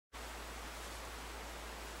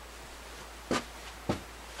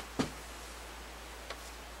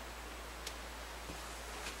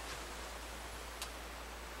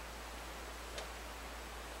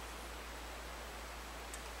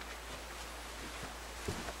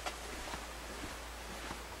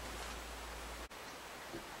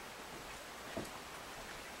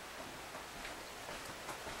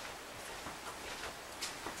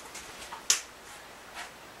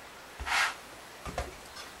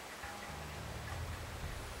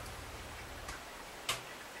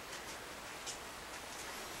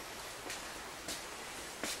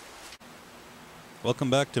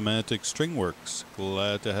Welcome back to Manotick StringWorks.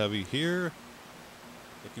 Glad to have you here.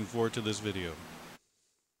 Looking forward to this video.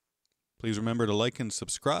 Please remember to like and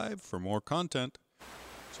subscribe for more content.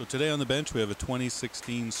 So today on the bench we have a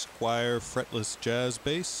 2016 Squier Fretless Jazz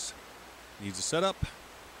Bass. Needs a setup.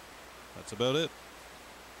 That's about it.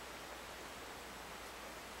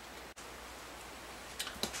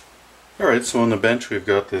 Alright, so on the bench we've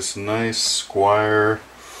got this nice Squier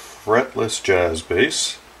Fretless Jazz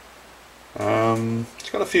Bass. It's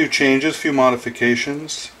got a few changes, a few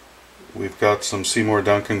modifications. We've got some Seymour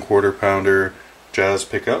Duncan quarter pounder jazz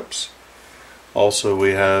pickups. Also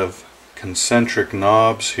we have concentric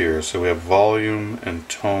knobs here, so we have volume and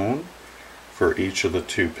tone for each of the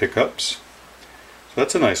two pickups. So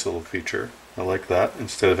that's a nice little feature. I like that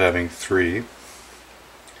instead of having three.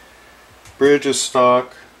 Bridge is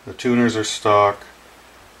stock, the tuners are stock.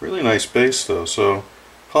 Really nice bass though, so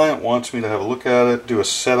client wants me to have a look at it, do a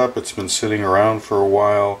setup. It's been sitting around for a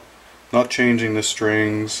while, not changing the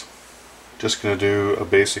strings, just going to do a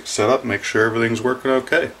basic setup, make sure everything's working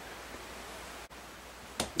okay.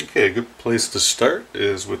 Okay, a good place to start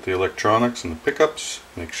is with the electronics and the pickups.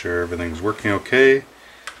 Make sure everything's working okay.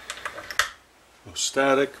 No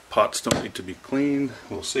static, pots don't need to be cleaned,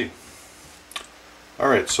 we'll see.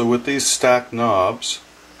 Alright, so with these stacked knobs,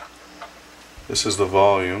 this is the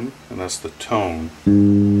volume and that's the tone.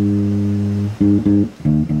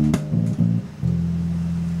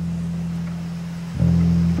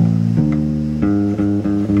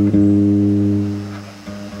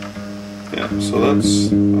 Yeah, so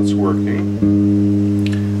that's working.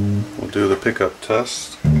 We'll do the pickup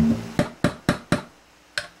test.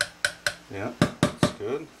 Yeah, that's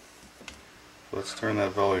good. Let's turn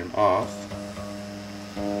that volume off.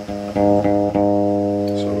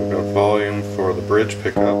 So we've got volume for the bridge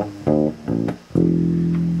pickup.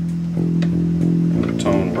 And the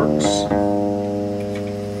tone works.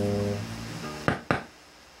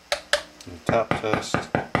 And the tap test,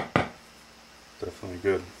 definitely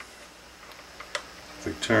good. If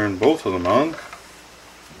we turn both of them on,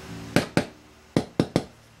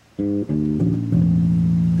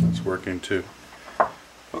 that's working too.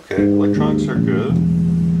 Okay, electronics are good.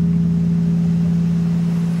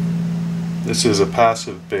 This is a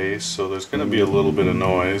passive bass, so there's going to be a little bit of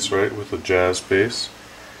noise, right, with a jazz bass,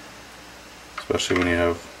 especially when you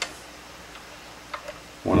have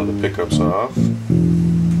one of the pickups off.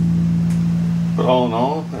 But all in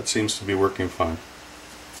all, that seems to be working fine.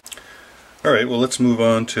 Alright, well let's move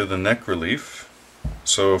on to the neck relief.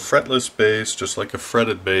 So fretless bass, just like a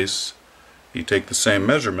fretted bass, you take the same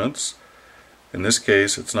measurements. In this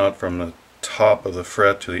case, it's not from the top of the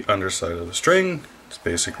fret to the underside of the string. It's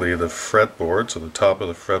basically the fretboard, so the top of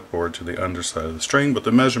the fretboard to the underside of the string, but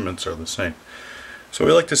the measurements are the same. So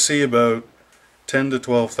we like to see about 10 to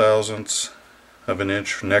 12 thousandths of an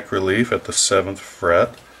inch neck relief at the 7th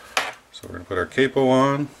fret. So we're going to put our capo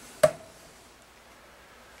on.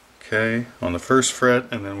 Okay, on the 1st fret,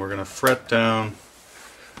 and then we're going to fret down.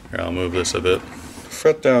 Here, I'll move this a bit.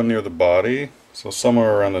 Fret down near the body, so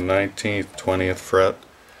somewhere around the 19th, 20th fret,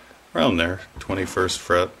 around there, 21st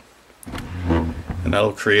fret. And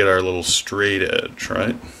that'll create our little straight edge,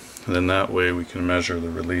 right? And then that way we can measure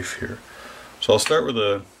the relief here. So I'll start with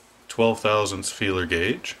a 12 thousandths feeler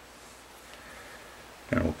gauge.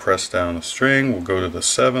 And we'll press down the string, we'll go to the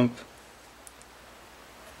 7th.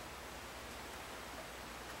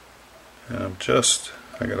 And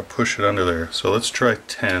I gotta push it under there. So let's try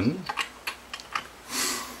 10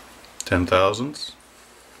 thousandths.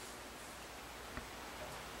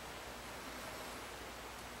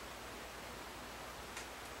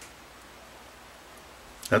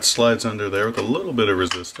 That slides under there with a little bit of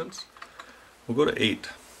resistance. We'll go to 8.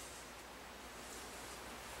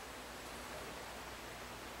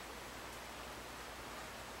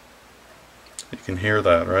 You can hear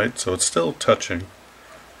that, right? So it's still touching.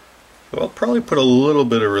 So I'll probably put a little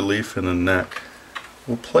bit of relief in the neck.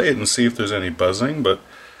 We'll play it and see if there's any buzzing, but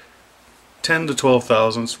 10 to 12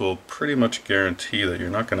 thousandths will pretty much guarantee that you're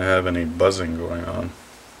not going to have any buzzing going on.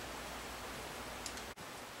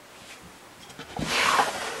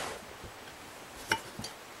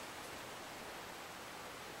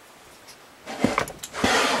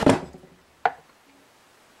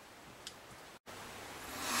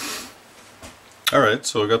 Alright,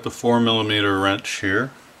 so I got the 4mm wrench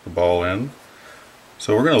here, the ball end.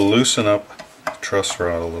 So we're going to loosen up the truss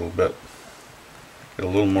rod a little bit, get a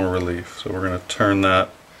little more relief. So we're going to turn that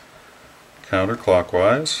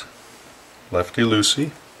counterclockwise,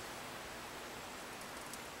 lefty-loosey.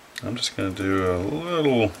 I'm just going to do a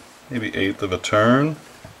little, maybe 1/8 of a turn.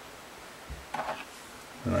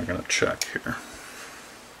 And I'm going to check here.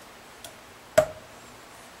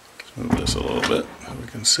 Move this a little bit so we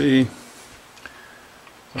can see.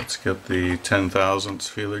 Let's get the 10,000ths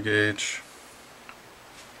feeler gauge.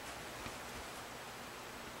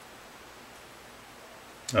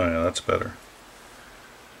 Oh yeah, that's better.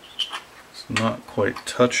 It's not quite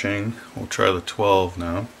touching. We'll try the 12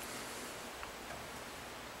 now.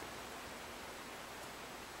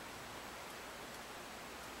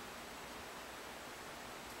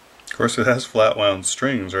 Of course it has flat wound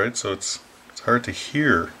strings, right? So it's hard to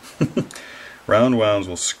hear. Round wounds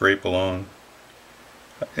will scrape along.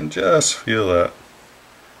 I can just feel that.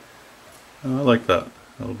 I like that.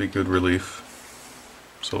 That'll be good relief.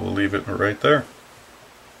 So we'll leave it right there.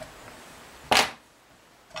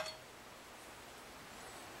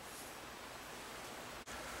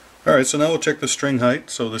 Alright, so now we'll check the string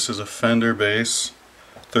height. So this is a Fender bass,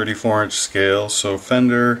 34-inch scale. So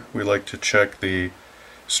Fender, we like to check the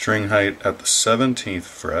string height at the 17th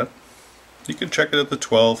fret. You can check it at the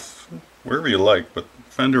 12th, wherever you like, but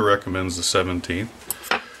Fender recommends the 17th.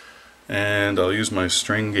 And I'll use my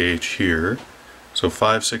string gauge here. So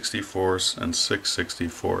 5/64 and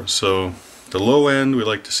 6/64. So the low end we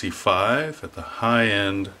like to see 5, at the high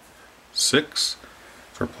end 6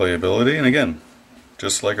 for playability. And again,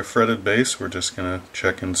 just like a fretted bass, we're just going to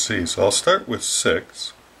check and see. So I'll start with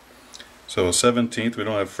 6. So 17th, we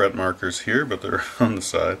don't have fret markers here, but they're on the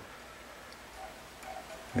side.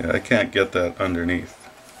 Yeah, I can't get that underneath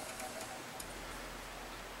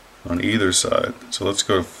on either side. So let's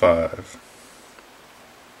go to 5.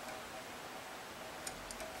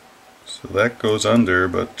 So that goes under,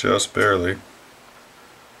 but just barely.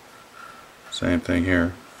 Same thing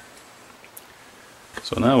here.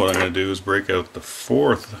 So now what I'm going to do is break out the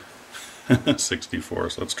 4th 64.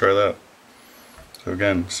 So let's try that. So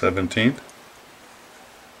again, 17th.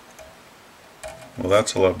 Well,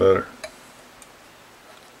 that's a lot better.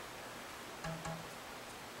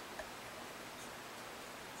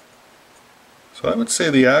 So I would say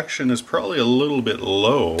the action is probably a little bit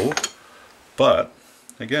low, but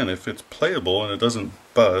again, if it's playable and it doesn't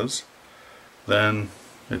buzz, then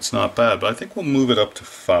it's not bad. But I think we'll move it up to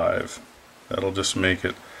 5. That'll just make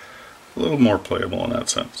it a little more playable in that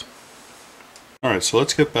sense. Alright, so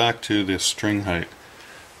let's get back to the string height.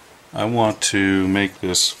 I want to make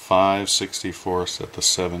this 5/64 at the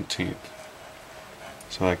 17th.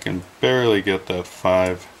 So I can barely get that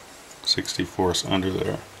 5/64 under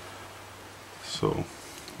there. So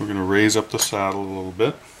we're going to raise up the saddle a little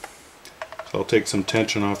bit. So I'll take some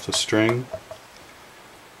tension off the string.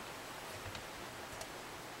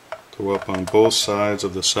 Go up on both sides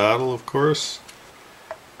of the saddle, of course.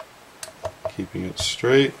 Keeping it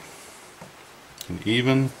straight and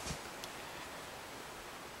even.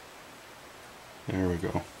 There we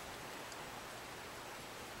go.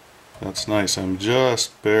 That's nice. I'm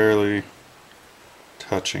just barely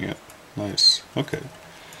touching it. Nice. Okay.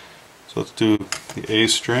 So let's do the A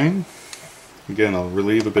string. Again, I'll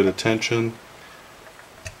relieve a bit of tension.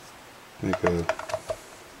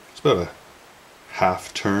 It's about a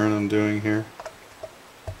half turn I'm doing here.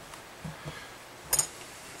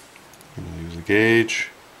 I'm going to use a gauge.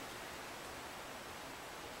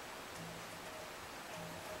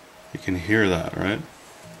 You can hear that, right?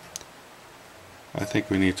 I think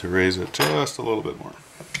we need to raise it just a little bit more.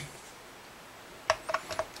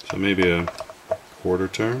 So maybe a quarter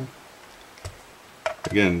turn.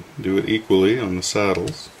 Again, do it equally on the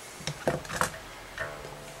saddles.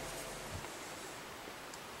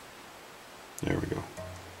 There we go.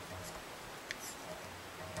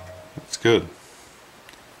 That's good.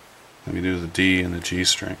 Let me do the D and the G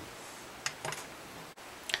string.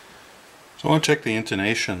 So I want to check the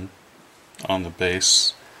intonation on the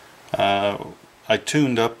bass. I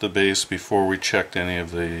tuned up the bass before we checked any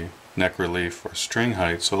of the neck relief or string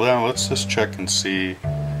height. So now let's just check and see.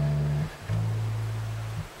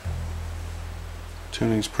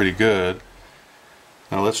 Tuning's pretty good.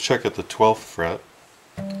 Now let's check at the 12th fret,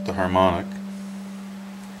 the harmonic.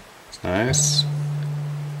 It's nice.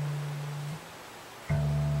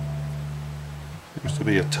 Seems to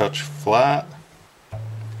be a touch flat.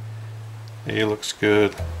 A looks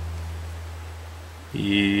good.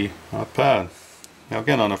 E, not bad. Now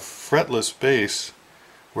again, on a fretless bass,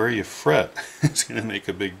 where you fret is going to make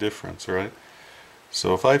a big difference, right?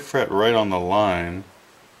 So if I fret right on the line,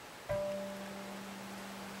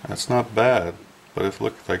 that's not bad. But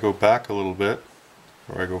if I go back a little bit,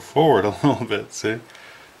 or I go forward a little bit, see?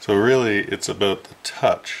 So really, it's about the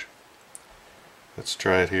touch. Let's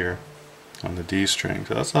try it here on the D string.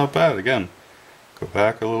 So that's not bad. Again, go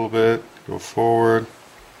back a little bit, go forward.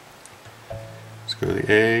 Let's go to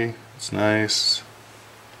the A. It's nice.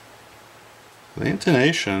 The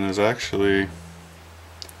intonation is actually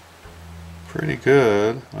pretty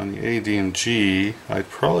good on the A, D, and G. I'd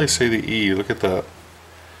probably say the E. Look at that.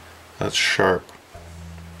 That's sharp.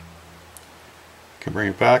 Can bring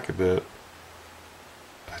it back a bit.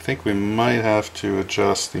 I think we might have to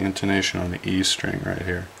adjust the intonation on the E string right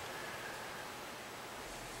here.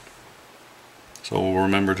 So we'll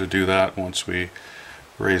remember to do that once we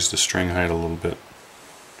raise the string height a little bit.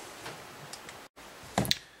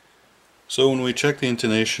 So when we check the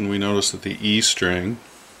intonation, we notice that the E string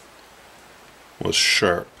was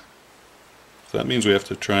sharp. So that means we have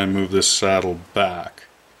to try and move this saddle back,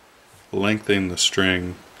 lengthen the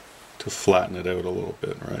string to flatten it out a little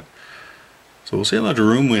bit, right? So we'll see how much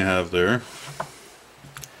room we have there.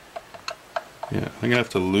 Yeah, I think I have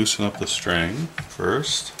to loosen up the string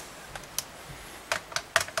first.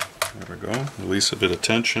 There we go, release a bit of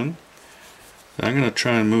tension. Then I'm going to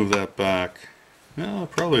try and move that back, well,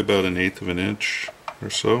 probably about 1/8 of an inch or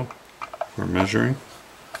so for measuring.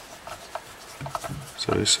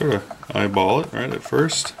 So you sort of eyeball it right at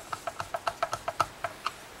first.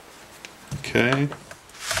 Okay,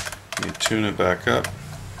 you tune it back up.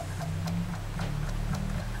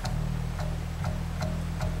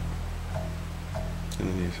 And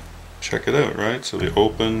then you check it out, right? So the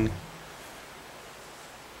open,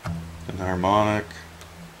 and the harmonic,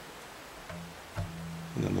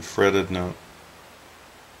 and then the fretted note.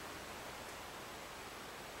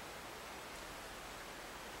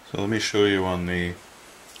 So let me show you on the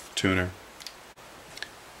tuner.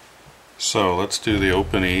 So let's do the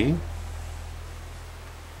open E.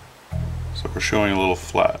 So we're showing a little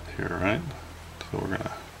flat here, right? So we're going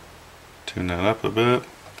to tune that up a bit.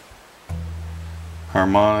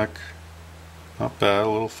 Harmonic, not bad, a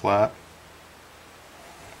little flat.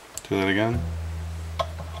 Do that again.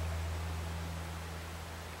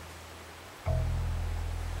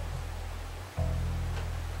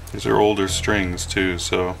 These are older strings too,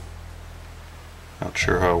 so not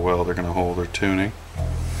sure how well they're going to hold their tuning.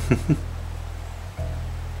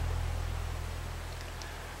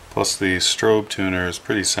 Plus the strobe tuner is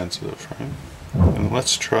pretty sensitive, right? And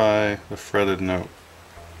let's try the fretted note.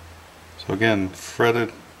 So again,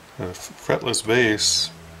 fretless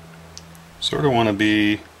bass, sort of want to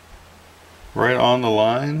be right on the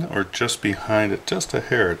line or just behind it, just a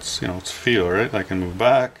hair. It's, you know, it's feel, right? I can move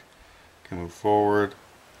back, I can move forward,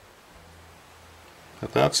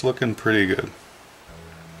 but that's looking pretty good.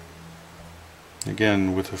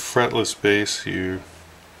 Again, with a fretless bass, you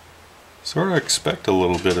sort of expect a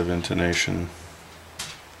little bit of intonation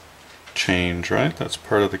change, right? That's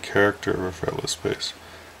part of the character of a fretless bass.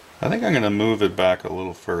 I think I'm going to move it back a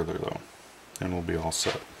little further though, and we'll be all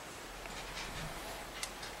set.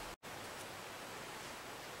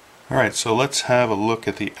 Alright, so let's have a look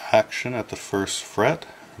at the action at the first fret,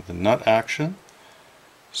 the nut action.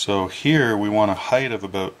 So here we want a height of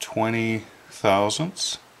about 20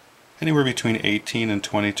 thousandths, anywhere between 18 and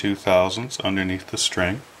 22 thousandths underneath the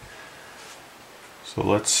string. So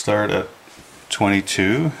let's start at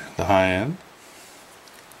 22, the high end.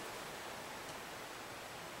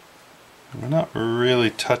 We're not really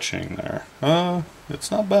touching there. It's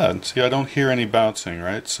not bad. See, I don't hear any bouncing,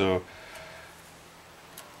 right? So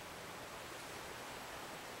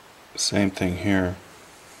same thing here.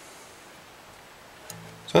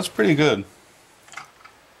 So that's pretty good.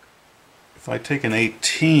 If I take an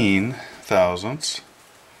 18 thousandths,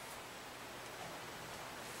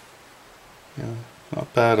 yeah,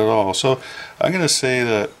 not bad at all. So I'm going to say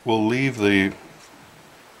that we'll leave the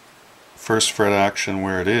first fret action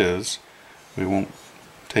where it is. We won't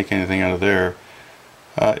take anything out of there.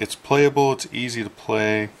 It's playable, it's easy to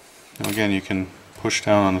play. Now again, you can push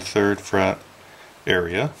down on the third fret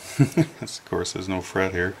area. Of course, there's no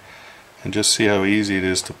fret here. And just see how easy it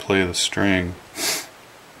is to play the string.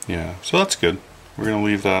 Yeah, so that's good. We're going to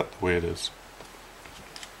leave that the way it is.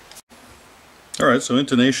 Alright, so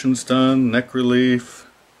intonation's done, neck relief,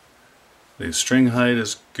 the string height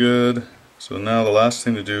is good. So now the last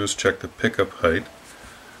thing to do is check the pickup height.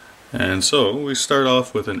 And so we start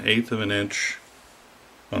off with 1/8 of an inch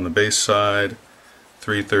on the bass side,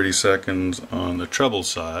 3/32 on the treble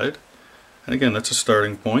side. And again, that's a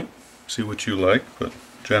starting point. See what you like, but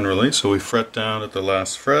generally, so we fret down at the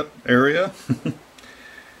last fret area,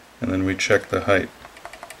 and then we check the height.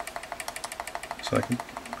 So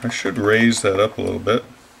I should raise that up a little bit.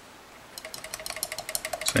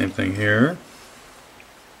 Same thing here.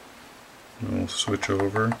 And we'll switch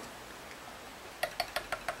over.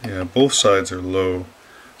 Yeah, both sides are low.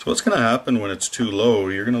 So what's going to happen when it's too low?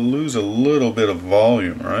 You're going to lose a little bit of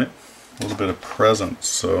volume, right? A little bit of presence.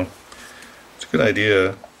 So it's a good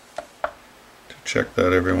idea to check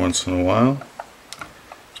that every once in a while,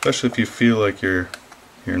 especially if you feel like you're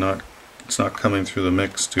not it's not coming through the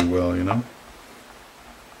mix too well, you know.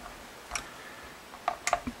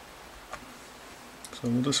 So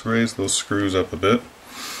we'll just raise those screws up a bit.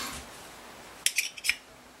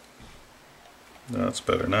 That's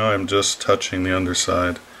better. Now I'm just touching the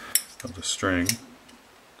underside of the string.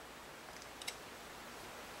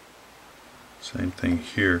 Same thing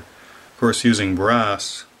here. Of course, using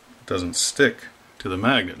brass, it doesn't stick to the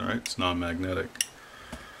magnet, right? It's non-magnetic.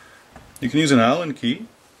 You can use an Allen key.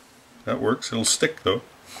 That works. It'll stick though.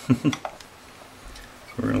 So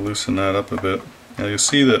we're going to loosen that up a bit. Now you'll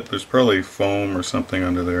see that there's probably foam or something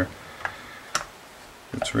under there.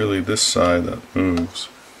 It's really this side that moves.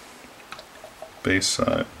 Bass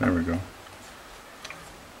side. There we go.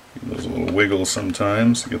 Give those a little wiggle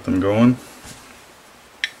sometimes to get them going.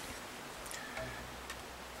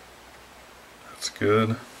 That's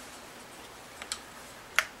good.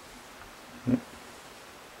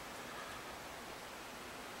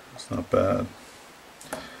 It's not bad.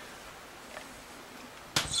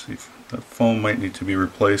 Let's see if that foam might need to be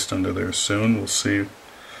replaced under there soon. We'll see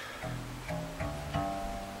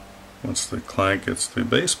once the clank gets the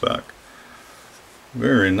bass back.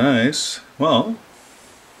 Very nice. Well,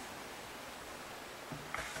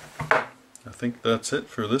 I think that's it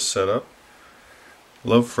for this setup.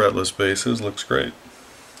 Love fretless basses, looks great.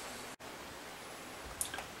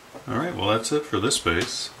 Alright, well that's it for this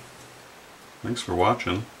bass. Thanks for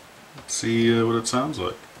watching. Let's see what it sounds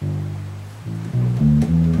like.